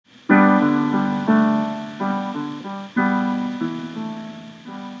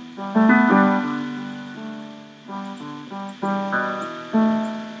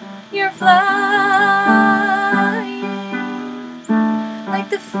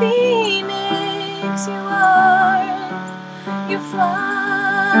phoenix you are, you're flying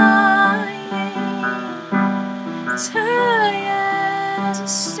as high as a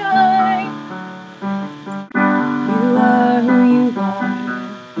star. You are who you are.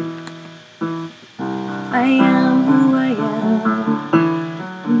 I am who I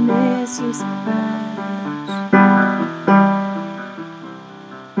am. Miss you so much.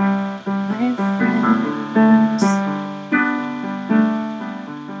 My friends.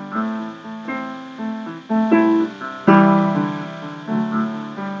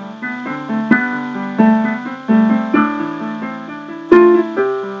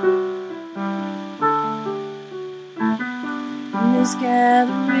 In this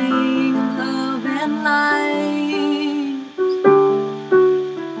gathering of love and light,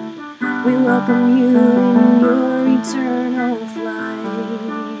 we welcome you in your eternal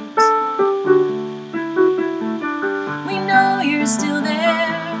flight. We know you're still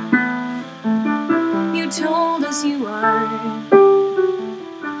there. You told us you are.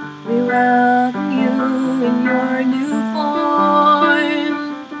 We welcome you in your new form.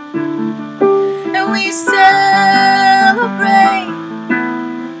 And we celebrate.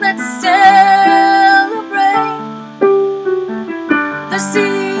 Let's celebrate the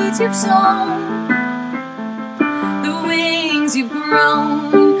seeds you've sown, the wings you've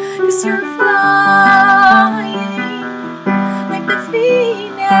grown, 'cause you're flying like the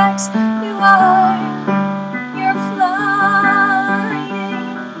phoenix you are. You're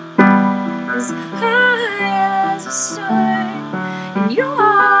flying as high as a star, and you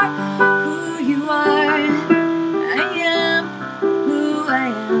are who you are. I am who I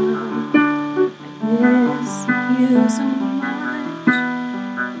am. I miss you so much.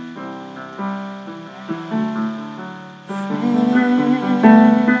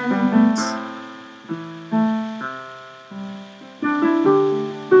 Friends.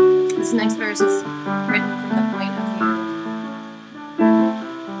 This next verse is written from the point of view of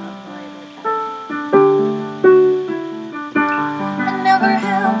my vocabulary. I never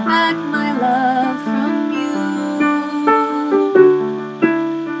held back my love from you.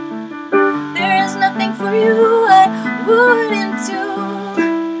 There is nothing for you I wouldn't do.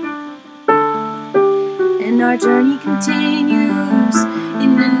 And our journey continues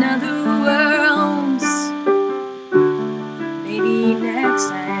in another world. Maybe next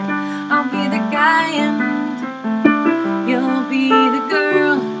time I'll be the guy and you'll be the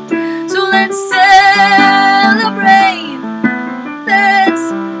girl. So let's celebrate. Let's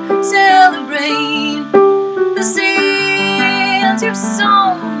celebrate the seeds you've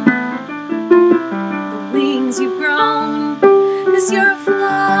sown, the wings you've grown, 'cause you're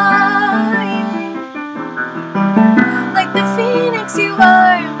flying like the phoenix you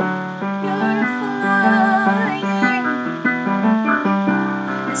are. You're flying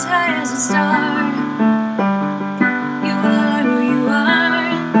as high as a star. You are who you are.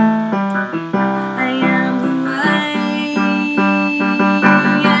 I am who I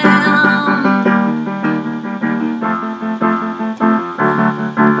am.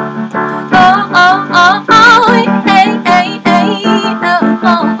 Oh, oh, oh, oh, hey, hey, hey, oh,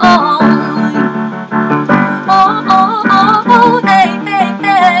 oh, oh. Oh, oh, oh, oh, hey, hey,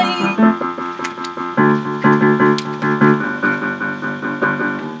 hey.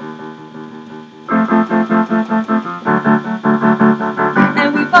 And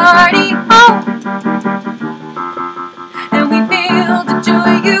we party, oh, and we feel the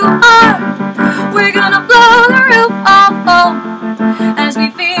joy you are. We're gonna blow the roof off, oh, as we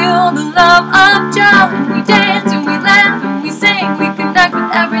feel the love of Jah. And we dance and we laugh and we sing, we connect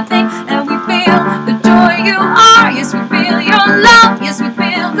with everything, and we feel the joy you are. Yes, we feel your love. Yes, we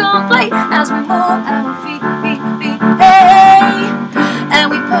feel complete as we move our feet, hey, and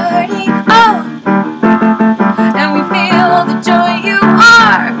we party, oh, and we feel the joy you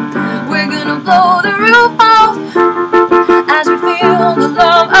are. We're gonna blow the roof off as we feel the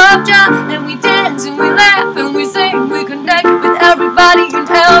love of Jah. And we dance and we laugh and we sing, we connect with everybody and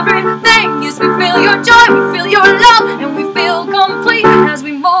everything. Yes, we feel your joy, we feel your love, and we feel complete as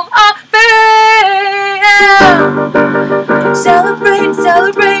we move our feet. Celebrate,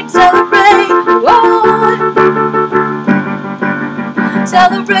 celebrate, celebrate, whoa.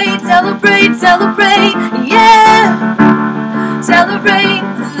 Celebrate, celebrate, celebrate, yeah. Celebrate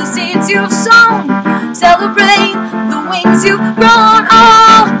the seeds you've sown. Celebrate the wings you've grown,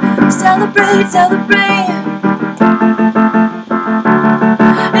 oh. Celebrate, celebrate.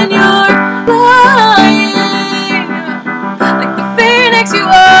 And you're flying like the phoenix you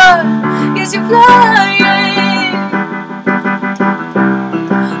are. Yes, you're flying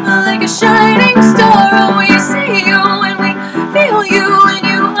like a shining star. We see you and we feel you, and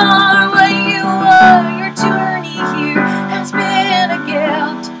you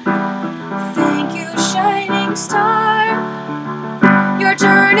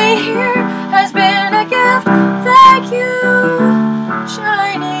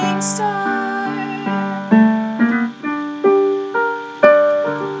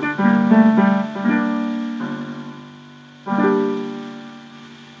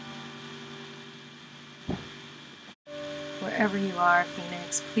wherever you are,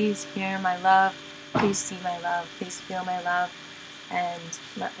 Pheonix, please hear my love, please see my love, please feel my love, and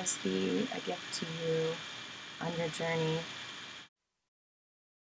let this be a gift to you on your journey